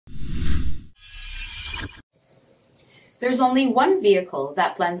There's only one vehicle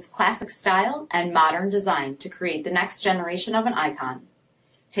that blends classic style and modern design to create the next generation of an icon.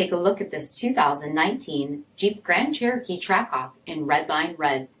 Take a look at this 2019 Jeep Grand Cherokee Trackhawk in Redline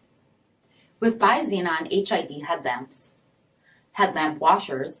Red. With BI-XENON HID headlamps, headlamp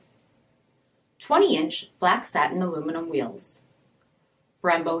washers, 20-inch black satin aluminum wheels,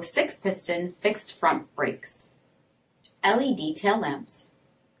 Brembo 6-piston fixed front brakes, LED tail lamps,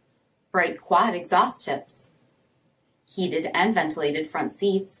 bright quad exhaust tips, heated and ventilated front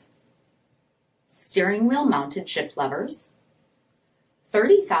seats, steering wheel mounted shift levers,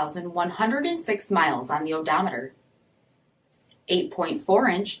 30,106 miles on the odometer,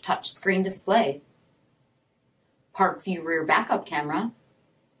 8.4-inch touchscreen display, park view rear backup camera,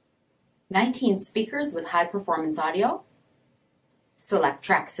 19 speakers with high-performance audio,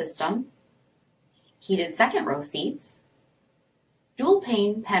 SELEC-TRAC system, heated second row seats,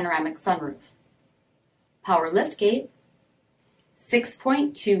 dual-pane panoramic sunroof, power liftgate,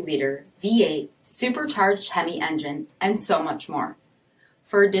 6.2-liter V8 supercharged HEMI engine, and so much more.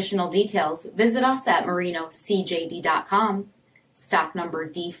 For additional details, visit us at marinocjd.com, stock number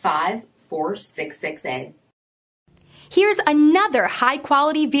D5466A. Here's another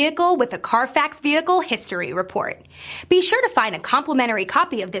high-quality vehicle with a CARFAX Vehicle History Report. Be sure to find a complimentary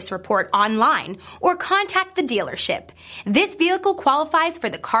copy of this report online or contact the dealership. This vehicle qualifies for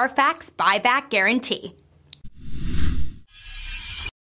the CARFAX Buyback Guarantee.